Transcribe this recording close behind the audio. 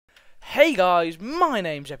Hey guys, my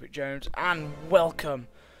name's Epic Jones and welcome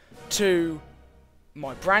to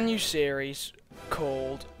my brand new series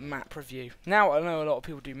called Map Review. Now, I know a lot of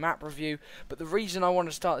people do map review, but the reason I want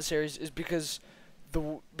to start the series is because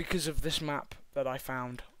of this map that I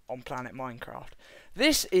found on Planet Minecraft.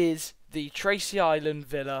 This is the Tracy Island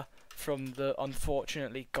villa from the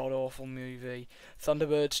unfortunately god-awful movie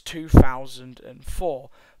Thunderbirds 2004.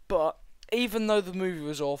 But even though the movie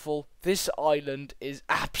was awful, this island is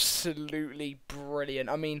absolutely brilliant.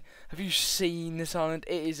 I mean, have you seen this island?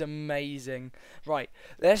 It is amazing. Right,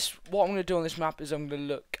 what I'm going to do on this map is I'm going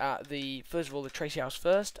to look at first of all the Tracy house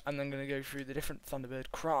first, and then I'm going to go through the different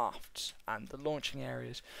Thunderbird crafts and the launching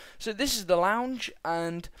areas. So this is the lounge,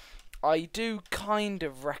 and I do kind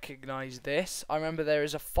of recognise this. I remember there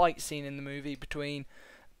is a fight scene in the movie between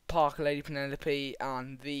Parker, Lady Penelope,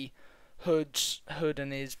 and the Hood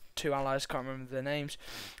and his two allies, can't remember their names.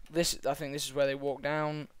 I think this is where they walk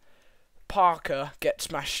down. Parker gets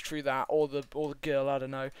smashed through that, or the girl, I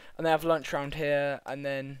don't know. And they have lunch around here,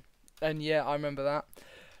 and yeah, I remember that.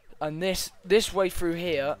 And this way through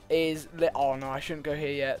here is oh no, I shouldn't go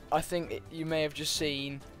here yet. I think you may have just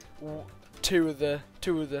seen two of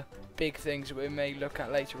the big things that we may look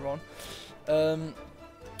at later on.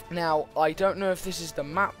 Now, I don't know if this is the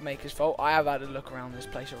map maker's fault. I have had a look around this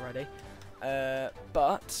place already.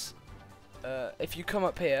 But if you come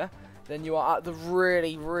up here, then you are at the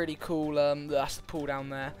really cool, that's the pool down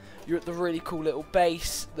there. You're at the really cool little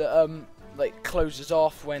base that like closes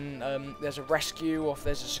off when there's a rescue or if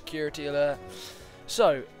there's a security alert.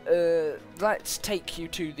 So, let's take you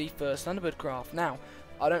to the first Thunderbird craft. Now,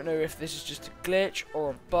 I don't know if this is just a glitch or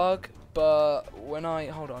a bug, but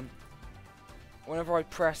whenever I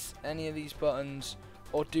press any of these buttons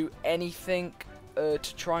or do anything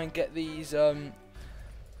to try and get these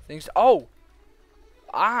things.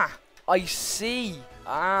 I see.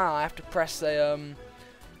 I have to press a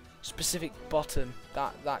specific button.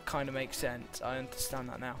 That kind of makes sense. I understand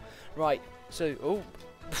that now. Right. So,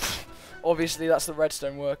 obviously that's the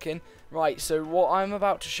redstone working. Right. So what I'm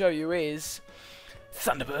about to show you is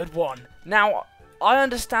Thunderbird 1. Now, I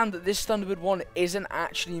understand that this Thunderbird 1 isn't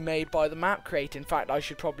actually made by the map creator. In fact, I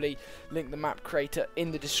should probably link the map creator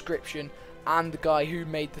in the description and the guy who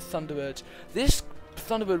made the Thunderbirds. This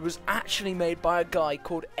Thunderbird was actually made by a guy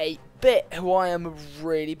called 8-Bit, who I am a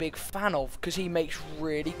really big fan of, because he makes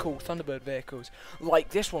really cool Thunderbird vehicles, like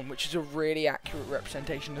this one, which is a really accurate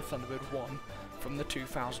representation of Thunderbird 1 from the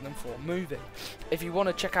 2004 movie. If you want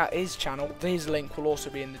to check out his channel, his link will also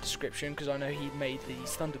be in the description, because I know he made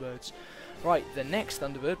these Thunderbirds. Right, the next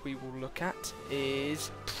Thunderbird we will look at is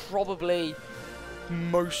probably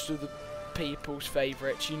most of the people's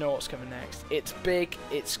favourites. You know what's coming next. It's big,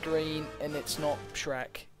 it's green, and it's not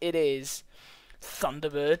Shrek. It is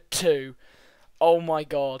Thunderbird 2. Oh my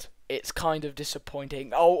god, it's kind of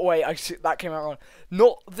disappointing. Oh wait, that came out wrong.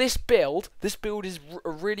 Not this build. This build is a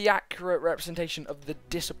really accurate representation of the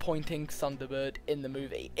disappointing Thunderbird in the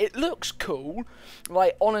movie. It looks cool.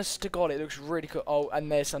 Like, honest to god, it looks really cool. Oh, and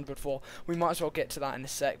there's Thunderbird 4. We might as well get to that in a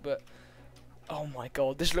sec, but oh my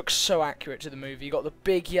god, this looks so accurate to the movie. You got the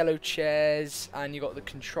big yellow chairs, and you got the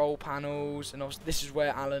control panels, and obviously this is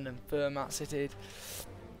where Alan and Fermat sitted.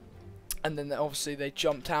 And then obviously they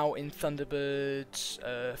jumped out in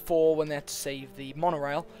Thunderbirds 4 when they had to save the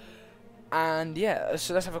monorail. And yeah,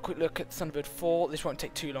 so let's have a quick look at Thunderbird 4. This won't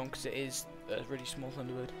take too long because it is a really small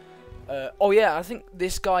Thunderbird. Oh yeah, I think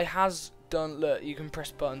this guy has done. Look, you can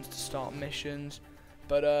press buttons to start missions,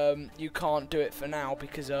 but you can't do it for now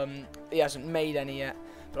because he hasn't made any yet.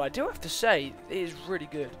 But I do have to say, it is really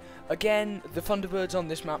good. Again, the Thunderbirds on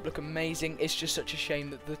this map look amazing. It's just such a shame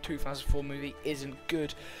that the 2004 movie isn't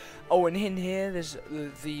good. Oh, and in here there's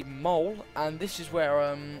the mole, and this is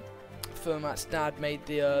where Fermat's dad made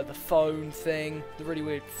the phone thing, the really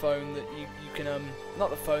weird phone that you can not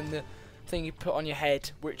the phone, the thing you put on your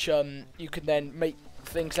head, which you can then make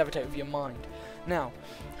things levitate with your mind. Now,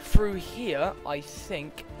 through here, I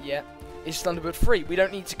think, yeah, is Thunderbird 3. We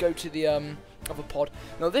don't need to go to the other pod.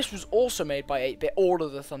 Now, this was also made by 8-Bit. All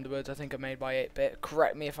of the Thunderbirds, I think, are made by 8-Bit.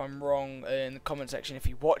 Correct me if I'm wrong in the comment section if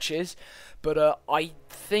he watches. But I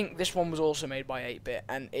think this one was also made by 8-Bit,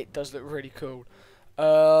 and it does look really cool.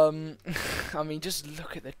 I mean, just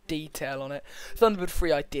look at the detail on it. Thunderbird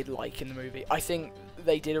 3 I did like in the movie. I think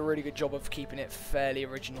they did a really good job of keeping it fairly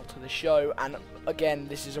original to the show. And again,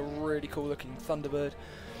 this is a really cool looking Thunderbird.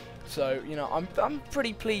 So, you know, I'm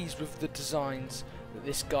pretty pleased with the designs that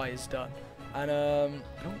this guy has done. And oh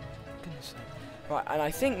goodness, right. And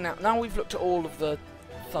I think now we've looked at all of the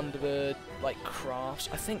Thunderbird like crafts.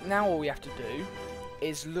 I think now all we have to do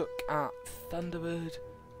is look at Thunderbird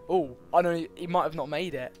Oh, I know he might have not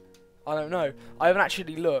made it. I don't know. I haven't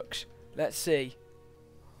actually looked. Let's see.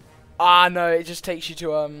 Ah, no, it just takes you to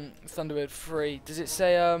Thunderbird 3. Does it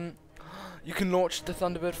say you can launch the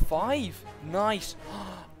Thunderbird 5? Nice.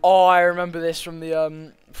 Oh, I remember this from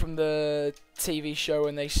the TV show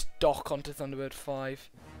when they dock onto Thunderbird 5.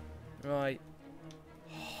 Right.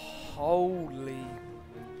 Holy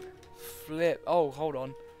flip. Oh, hold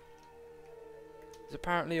on. There's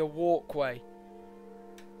apparently a walkway.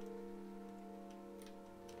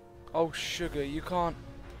 Oh, sugar, you can't...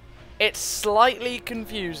 It's slightly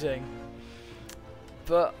confusing.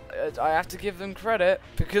 But I have to give them credit.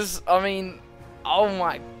 Because, I mean... Oh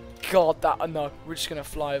my god, that... no, we're just going to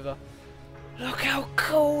fly over. Look how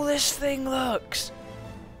cool this thing looks.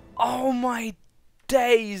 Oh my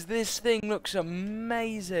days, this thing looks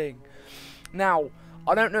amazing. Now,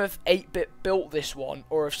 I don't know if 8-Bit built this one.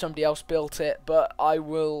 Or if somebody else built it. But I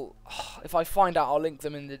will... If I find out, I'll link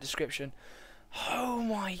them in the description. Oh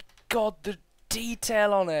my god, the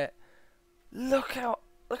detail on it. Look how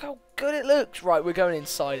good it looks. Right, we're going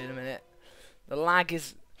inside in a minute. The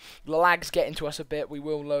lag's getting to us a bit. We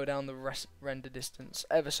will lower down the render distance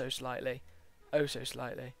ever so slightly. Oh, so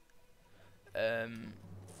slightly.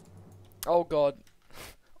 Oh god.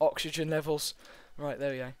 Oxygen levels. Right,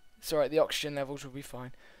 there we go. It's alright, the oxygen levels will be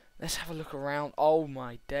fine. Let's have a look around. Oh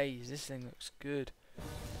my days, this thing looks good.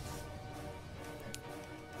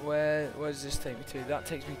 Where does this take me to? That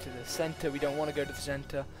takes me to the center. We don't want to go to the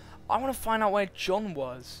center. I want to find out where John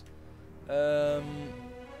was.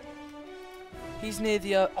 He's near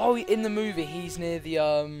the oh, in the movie he's near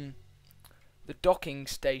the docking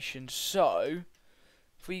station. So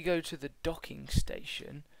if we go to the docking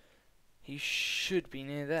station, he should be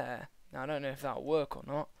near there. Now I don't know if that'll work or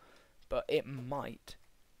not, but it might.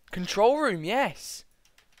 Control room, yes.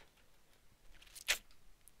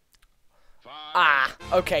 Ah,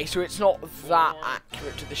 okay, so it's not that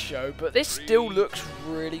accurate to the show, but this still looks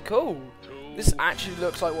really cool. This actually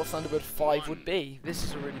looks like what Thunderbird 5 would be. This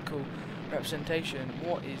is a really cool representation.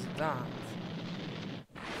 What is that?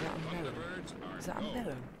 Is that a melon? Is that a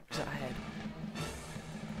melon? Is that a head?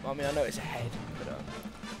 Well, I mean, I know it's a head, but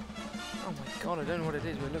oh my god, I don't know what it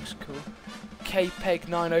is, but it looks cool. KPEG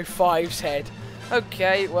 905's head.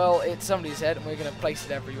 Okay, well, it's somebody's head, and we're going to place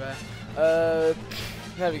it everywhere.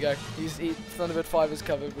 There we go. Thunderbird 5 is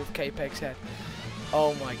covered with KPEG's head.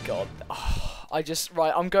 Oh my god. Oh,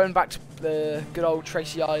 right, I'm going back to the good old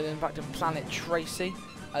Tracy Island, back to Planet Tracy,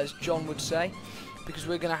 as John would say, because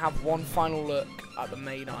we're going to have one final look at the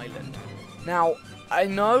main island. Now, I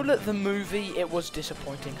know that the movie, it was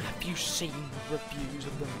disappointing. Have you seen reviews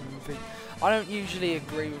of the movie? I don't usually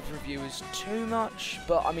agree with reviewers too much,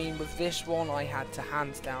 but I mean, with this one, I had to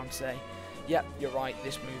hands down say, yep, you're right,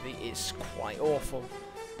 this movie is quite awful.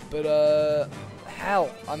 But, hell,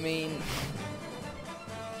 I mean,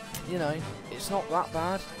 you know, it's not that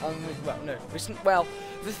bad. Well, no, well,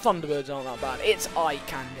 the Thunderbirds aren't that bad. It's eye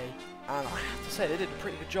candy. And I have to say, they did a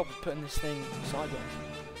pretty good job of putting this thing sideways.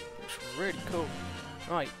 Looks really cool.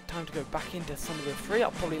 Right, time to go back into Thunderbird 3.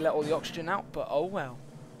 I'll probably let all the oxygen out, but oh well.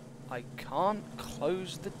 I can't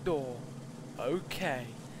close the door. Okay.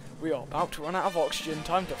 We are about to run out of oxygen.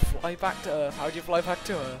 Time to fly back to Earth. How do you fly back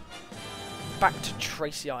to Earth? Back to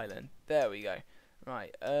Tracy Island. There we go.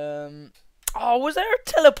 Right. Oh, was there a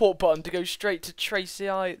teleport button to go straight to Tracy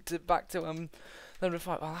back to Thunderbird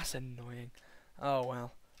 5? Oh, that's annoying. Oh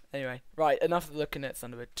well. Anyway, right. Enough of looking at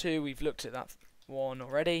Thunderbird 2. We've looked at that one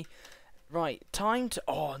already. Right. Time to.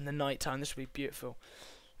 Oh, in the night time. This will be beautiful.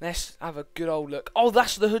 Let's have a good old look. Oh,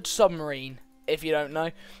 that's the Hood submarine. If you don't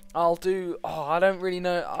know, I'll do. Oh, I don't really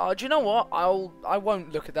know. Do you know what? I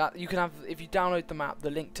won't look at that. You can have, if you download the map,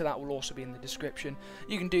 the link to that will also be in the description.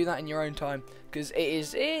 You can do that in your own time because it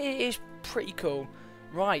is pretty cool.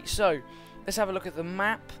 Right, so let's have a look at the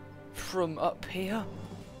map from up here.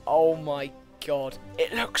 Oh my god,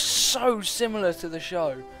 it looks so similar to the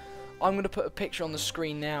show. I'm gonna put a picture on the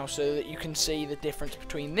screen now so that you can see the difference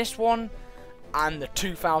between this one and the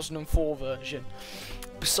 2004 version.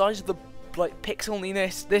 Besides the like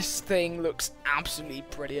pixeliness, this thing looks absolutely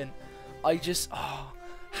brilliant. I just,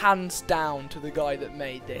 hands down to the guy that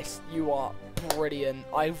made this. You are brilliant.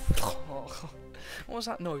 What was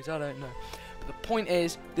that noise? I don't know. But the point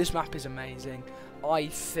is, this map is amazing. I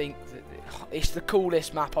think that it's the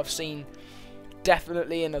coolest map I've seen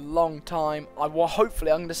definitely in a long time.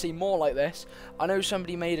 Hopefully I'm going to see more like this. I know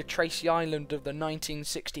somebody made a Tracy Island of the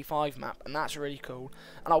 1965 map, and that's really cool.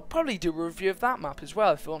 And I'll probably do a review of that map as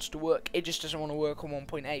well if it wants to work. It just doesn't want to work on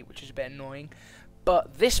 1.8, which is a bit annoying.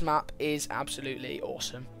 But this map is absolutely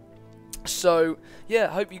awesome. So, yeah,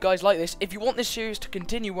 I hope you guys like this. If you want this series to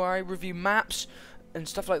continue where I review maps and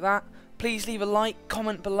stuff like that, please leave a like,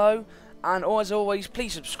 comment below, and as always,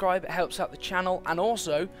 please subscribe. It helps out the channel. And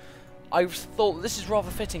also, I thought this is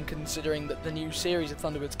rather fitting considering that the new series of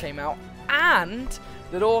Thunderbirds came out, and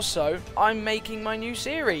that also I'm making my new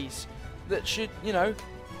series that should, you know,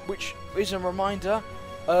 which is a reminder,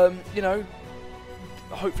 you know,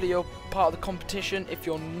 hopefully you're part of the competition. If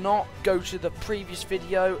you're not, go to the previous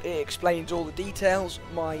video, it explains all the details.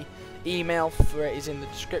 My email for it is in the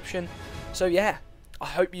description. So yeah, I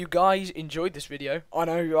hope you guys enjoyed this video. I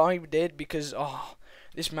know I did, because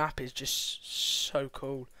this map is just so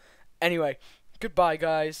cool. Anyway, goodbye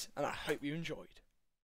guys, and I hope you enjoyed.